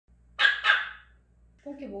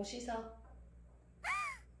폰키 못 씻어.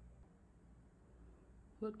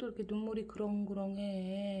 왜 또 이렇게 눈물이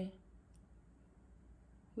그렁그렁해?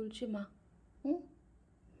 울지 마, 응?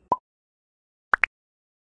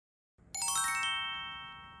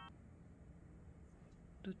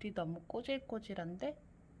 루디 너무 꼬질꼬질한데?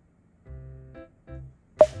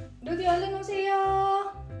 루디 얼른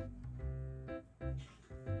오세요.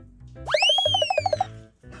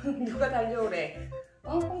 누가 달려오래?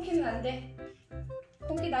 폰키는 안 돼.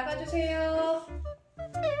 폰키 나가주세요.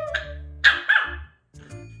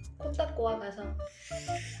 코 닦고 와 가서.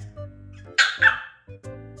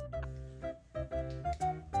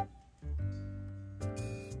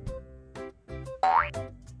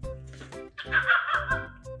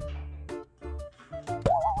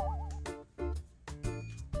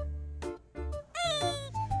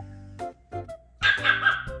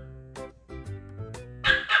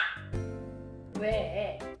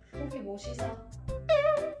 왜? 폰키 못 씻어?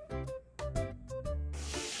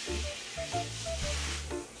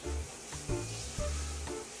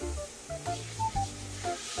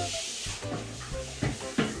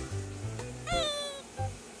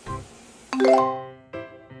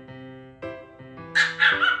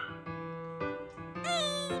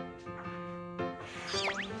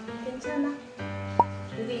 괜찮아.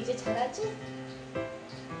 우리 이제 잘하지?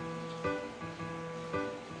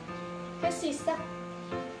 할 수 있어.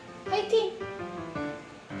 화이팅!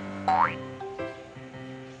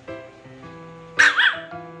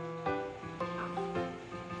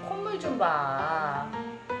 콧물 좀 봐.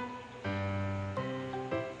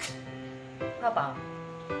 봐봐.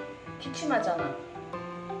 기침하잖아.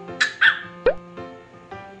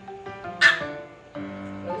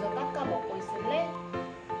 여기서 깎아 먹고 있을래?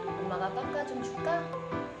 엄마가 깎아 좀 줄까?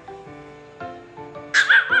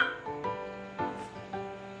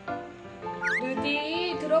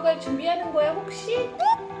 루디 들어갈 준비하는 거야 혹시?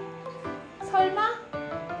 설마?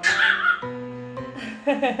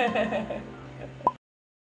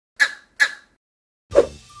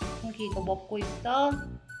 폰키 이거 먹고 있어?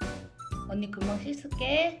 언니 금방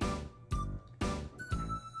씻을게.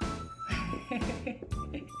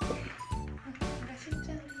 나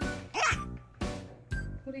씻자.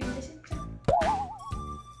 우리 이제 씻자.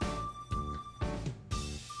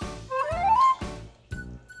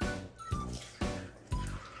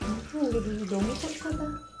 우리 루디 너무 착하다.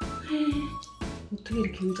 어떻게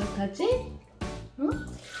이렇게 의젓하지? 응?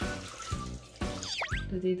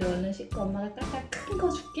 루디도 얼른 씻고 엄마가 깎아 큰 거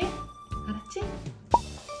줄게. 알았지?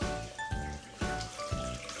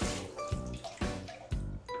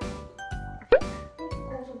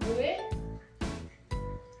 거기서 뭐해?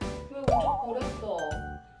 왜 움직거렸어?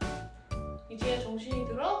 이제야 정신이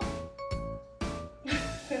들어?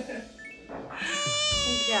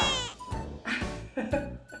 진짜.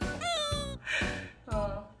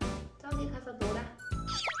 저기 가서 놀아.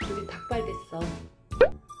 우리 닭발 됐어.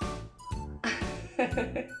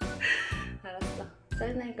 알았어.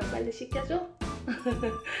 짜증나니까 빨리 씻겨줘.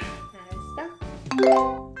 알았어?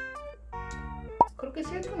 그렇게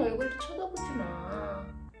슬픈 얼굴도 쳐다보지 마.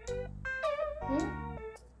 응?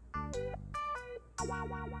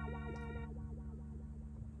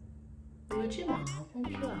 울지 마,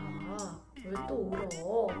 폰키야. 왜 또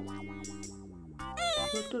울어?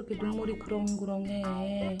 왜 또 이렇게 눈물이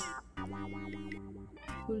그렁그렁해?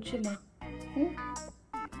 울지 마, 응?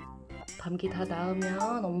 감기 다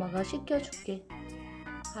나으면 엄마가 씻겨줄게.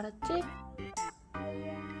 알았지?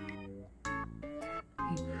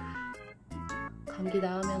 감기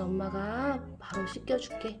나으면 엄마가 바로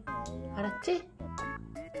씻겨줄게. 알았지?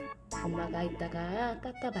 엄마가 이따가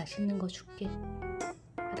깎아 맛있는 거 줄게.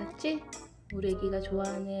 알았지? 우리 애기가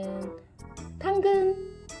좋아하는 당근,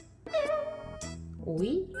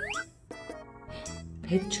 오이,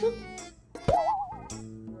 배추,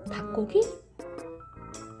 닭고기,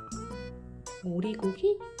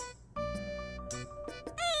 오리고기.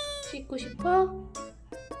 씻고 싶어?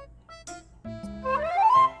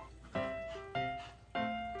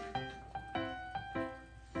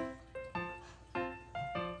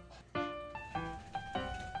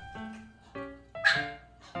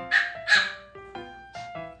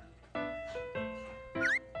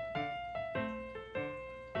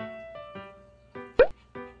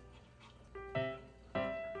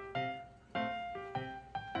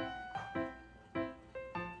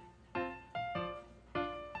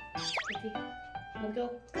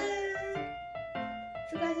 목욕 끝!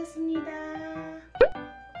 수고하셨습니다.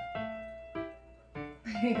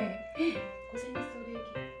 고생했어. 우리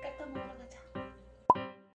애기 깎아 먹으러 가자.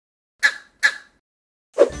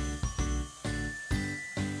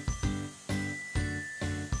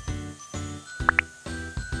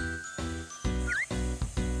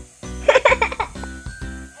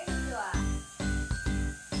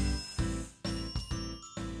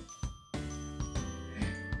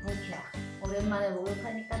 오랜만에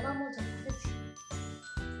목욕하니까 너무 좋다.